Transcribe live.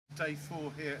day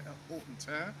 4 here at Hoghton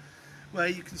Tower, where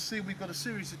you can see we've got a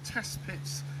series of test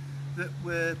pits that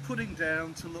we're putting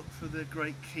down to look for the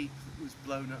great keep that was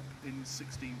blown up in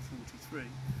 1643.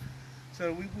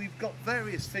 So we've got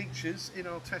various features in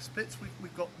our test pits.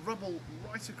 We've got rubble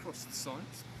right across the site,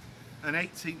 and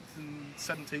 18th and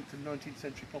 17th and 19th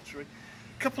century pottery.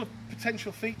 A couple of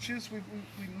potential features. We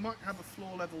might have a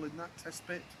floor level in that test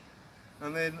pit,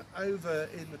 and then over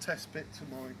in the test pit to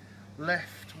my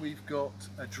left we've got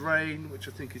a drain, which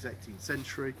I think is 18th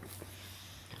century,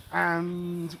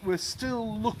 and we're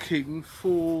still looking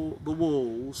for the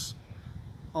walls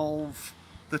of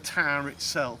the tower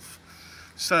itself.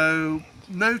 So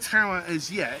no tower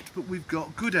as yet, but we've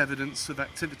got good evidence of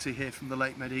activity here from the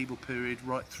late medieval period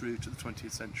right through to the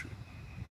 20th century.